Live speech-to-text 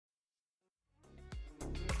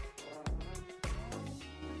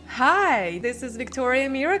Hi, this is Victoria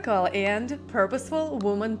Miracle and Purposeful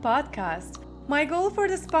Woman Podcast. My goal for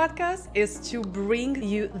this podcast is to bring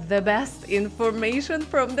you the best information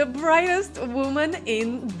from the brightest woman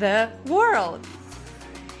in the world.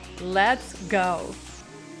 Let's go.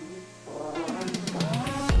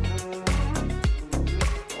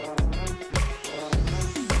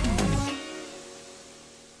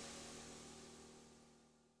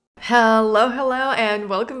 Hello, and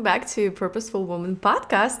welcome back to Purposeful Woman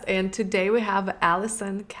Podcast. And today we have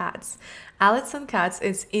Allison Katz. Allison Katz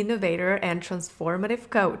is innovator and transformative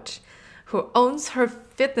coach who owns her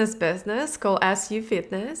fitness business called SU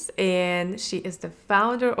Fitness, and she is the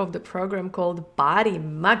founder of the program called Body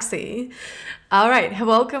Maxi. All right,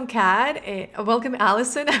 welcome, Kat. Welcome,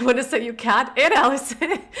 Allison. I want to say you, Kat and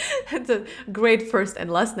Allison. It's a great first and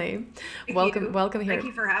last name. Welcome here. Thank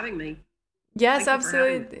you for having me. Yes, Thank you for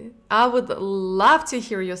having me. absolutely. I would love to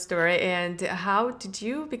hear your story. And how did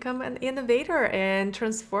you become an innovator and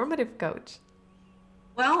transformative coach?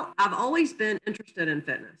 Well, I've always been interested in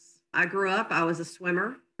fitness. I grew up, I was a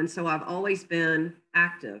swimmer, and so I've always been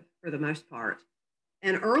active for the most part.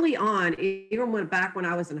 And early on, even when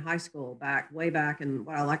I was in high school, way back in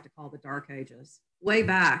what I like to call the dark ages, way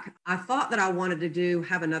back, I thought that I wanted to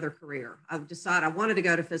have another career. I decided I wanted to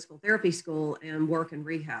go to physical therapy school and work in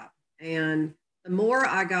rehab. And the more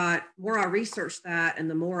I researched that, and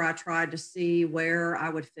the more I tried to see where I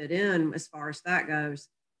would fit in as far as that goes,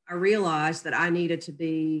 I realized that I needed to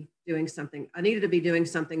be doing something. I needed to be doing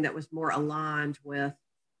something that was more aligned with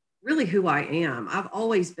really who I am. I've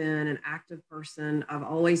always been an active person. I've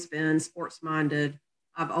always been sports minded.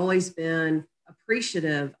 I've always been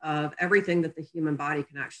appreciative of everything that the human body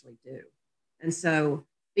can actually do. And so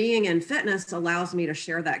being in fitness allows me to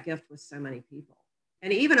share that gift with so many people.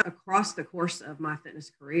 And even across the course of my fitness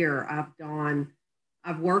career,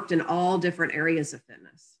 I've worked in all different areas of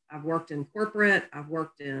fitness. I've worked in corporate, I've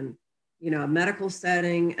worked in, a medical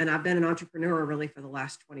setting, and I've been an entrepreneur really for the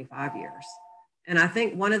last 25 years. And I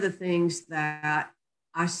think one of the things that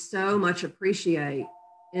I so much appreciate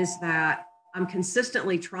is that I'm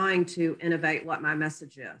consistently trying to innovate what my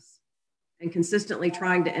message is, and consistently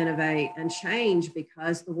trying to innovate and change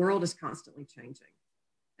because the world is constantly changing.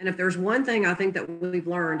 And if there's one thing I think that we've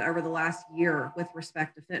learned over the last year with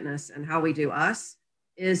respect to fitness and how we do us,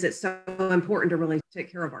 is it's so important to really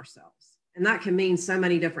take care of ourselves. And that can mean so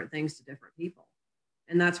many different things to different people.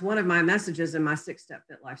 And that's one of my messages in my 6-step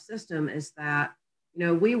Fit Life system, is that,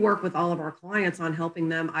 we work with all of our clients on helping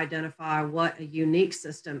them identify what a unique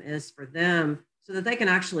system is for them so that they can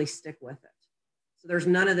actually stick with it. So there's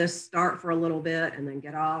none of this start for a little bit and then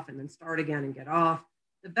get off and then start again and get off.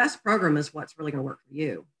 The best program is what's really going to work for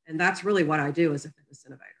you. And that's really what I do as a fitness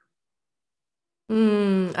innovator.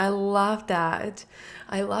 I love that.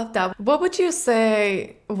 I love that. What would you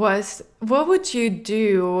say what would you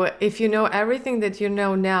do if you know everything that you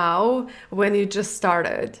know now when you just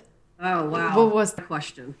started? Oh, What wow. was Good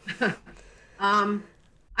question.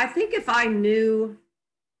 I think if I knew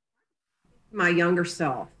my younger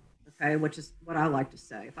self, okay, which is what I like to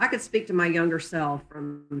say, if I could speak to my younger self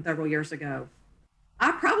from several years ago,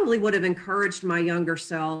 I probably would have encouraged my younger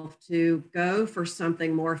self to go for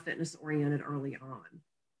something more fitness oriented early on.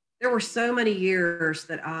 There were so many years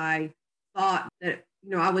that I thought that,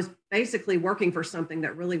 I was basically working for something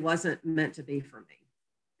that really wasn't meant to be for me.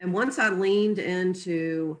 And once I leaned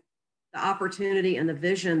into the opportunity and the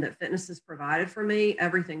vision that fitness has provided for me,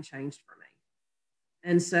 everything changed for me.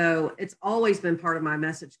 And so it's always been part of my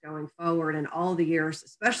message going forward, and all the years,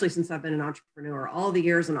 especially since I've been an entrepreneur, all the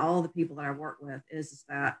years and all the people that I work with is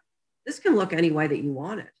that this can look any way that you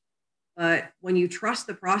want it. But when you trust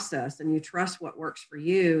the process and you trust what works for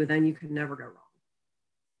you, then you can never go wrong.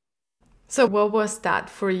 so what was that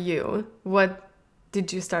for you? What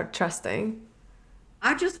did you start trusting?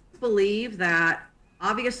 I just believe that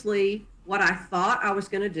obviously what I thought I was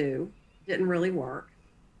going to do didn't really work.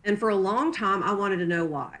 And for a long time, I wanted to know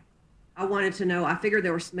why. I wanted to know, I figured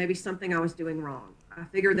there was maybe something I was doing wrong. I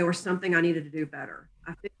figured there was something I needed to do better.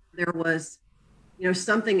 I figured there was,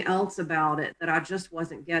 something else about it that I just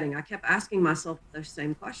wasn't getting. I kept asking myself those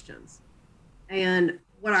same questions. And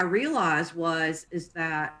what I realized is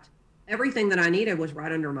that everything that I needed was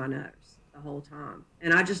right under my nose the whole time.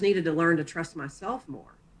 And I just needed to learn to trust myself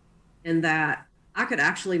more, and that I could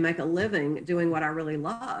actually make a living doing what I really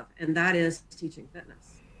love, and that is teaching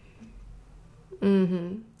fitness.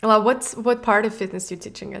 Well, what part of fitness you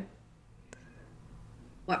teaching it?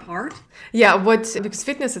 What part? Yeah, because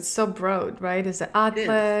fitness is so broad, right? It's the It is.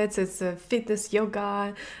 athletes, it's the fitness,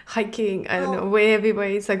 yoga, hiking, I don't know, Well, way every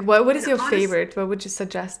way. It's like what is and your honest, favorite? What would you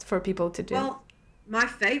suggest for people to do? well,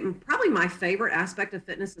 Probably my favorite aspect of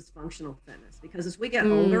fitness is functional fitness, because as we get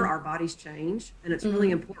older, our bodies change, and it's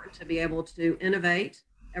really important to be able to innovate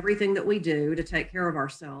everything that we do to take care of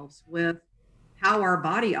ourselves with how our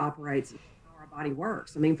body operates and how our body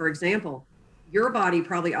works. I mean, for example, your body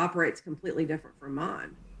probably operates completely different from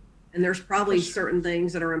mine. And there's probably certain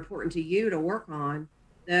things that are important to you to work on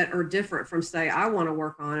that are different from, say, I want to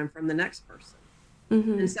work on and from the next person.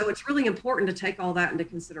 And so it's really important to take all that into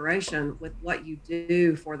consideration with what you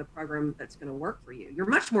do for the program that's going to work for you. You're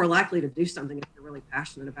much more likely to do something if you're really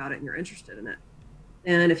passionate about it and you're interested in it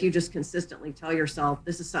than if you just consistently tell yourself,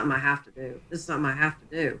 this is something I have to do. This is something I have to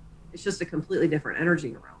do. It's just a completely different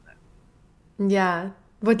energy around it. Yeah.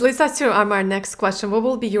 But leads us to our next question. What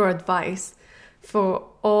will be your advice for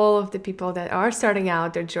all of the people that are starting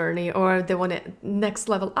out their journey or they want to next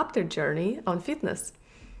level up their journey on fitness?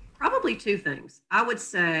 Probably two things. I would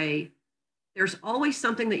say there's always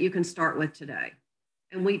something that you can start with today.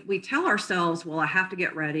 And we tell ourselves, well, I have to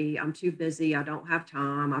get ready. I'm too busy. I don't have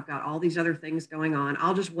time. I've got all these other things going on.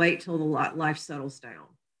 I'll just wait till the life settles down.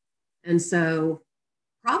 And so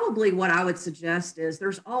probably what I would suggest is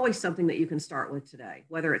there's always something that you can start with today,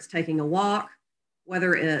 whether it's taking a walk,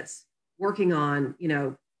 whether it's working on,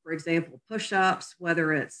 for example, push-ups,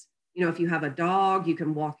 whether it's, if you have a dog, you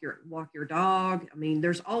can walk your dog. I mean,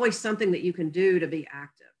 there's always something that you can do to be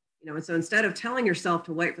active, and so instead of telling yourself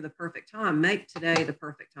to wait for the perfect time, make today the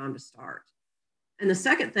perfect time to start. And the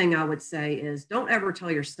second thing I would say is don't ever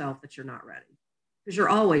tell yourself that you're not ready, because you're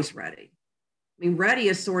always ready. I mean, ready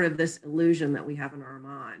is sort of this illusion that we have in our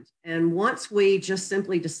mind. And once we just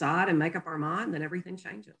simply decide and make up our mind, then everything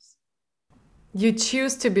changes. You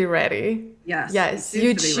choose to be ready. Yes.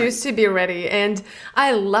 You choose to be ready. And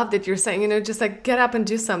I love that you're saying, just like get up and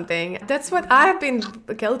do something. That's what I've been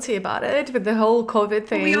guilty about it with the whole COVID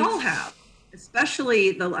thing. Well, we all have,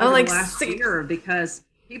 especially the last year, because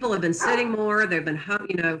people have been sitting more. They've been,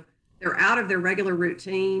 they're out of their regular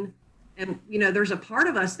routine. And, there's a part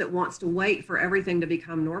of us that wants to wait for everything to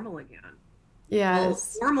become normal again.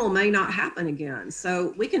 Yes. Well, normal may not happen again.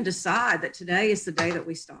 So we can decide that today is the day that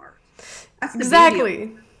we start. That's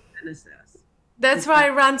exactly. That's why I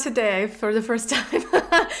ran today for the first time.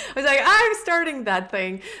 I was like, I'm starting that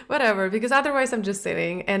thing, whatever, because otherwise I'm just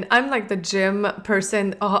sitting. And I'm like the gym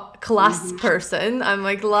person, class person. I'm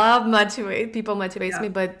like, people motivates me.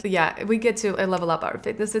 But yeah, we get to level up our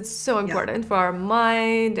fitness. It's so important for our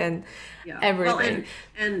mind and everything. Well,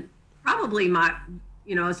 and probably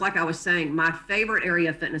it's like I was saying, my favorite area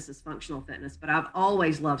of fitness is functional fitness, but I've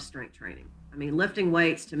always loved strength training. I mean, lifting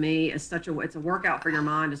weights to me is it's a workout for your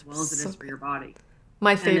mind as well as it is for your body.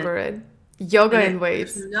 My favorite, yoga and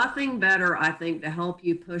weights. There's nothing better, I think, to help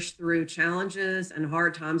you push through challenges and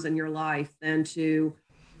hard times in your life than to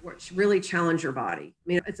really challenge your body. I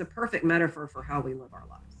mean, it's a perfect metaphor for how we live our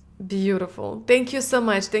lives. Beautiful. Thank you so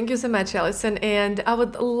much. Thank you so much, Allison. And I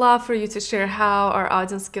would love for you to share how our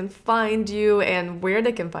audience can find you and where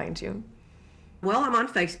they can find you. Well, I'm on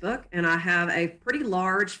Facebook, and I have a pretty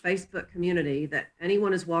large Facebook community that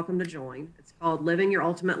anyone is welcome to join. It's called Living Your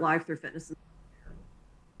Ultimate Life Through Fitness and Self-Care.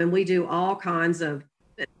 And we do all kinds of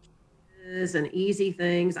fitness and easy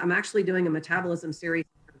things. I'm actually doing a metabolism series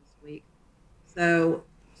this week. So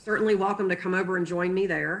certainly welcome to come over and join me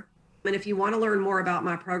there. And if you want to learn more about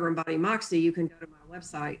my program, Body Moxie, you can go to my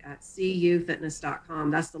website at cufitness.com.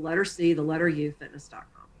 That's the letter C, the letter U, fitness.com.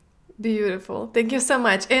 Beautiful. Thank you so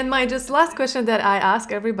much. And my just last question that I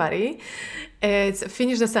ask everybody is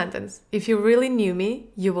finish the sentence. If you really knew me,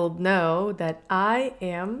 you will know that I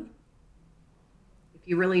am. If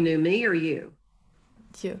you really knew me or you?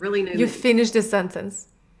 You. Really knew me. You finish the sentence.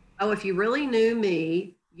 Oh, if you really knew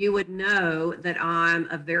me, you would know that I'm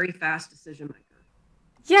a very fast decision maker.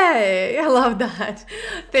 Yay! I love that.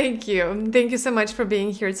 Thank you. Thank you so much for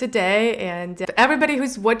being here today. And everybody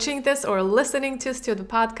who's watching this or listening to the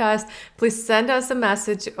podcast, please send us a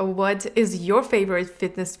message. What is your favorite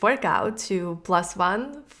fitness workout to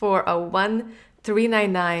 +1 401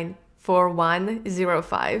 399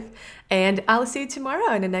 4105. And I'll see you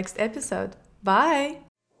tomorrow in the next episode. Bye.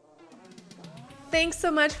 Thanks so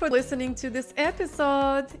much for listening to this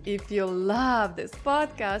episode. If you love this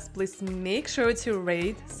podcast, please make sure to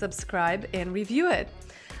rate, subscribe, and review it.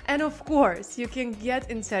 And of course, you can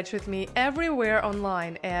get in touch with me everywhere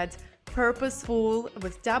online at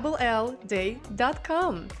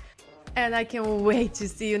purposefulday.com. And I can't wait to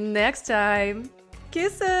see you next time.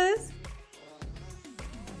 Kisses!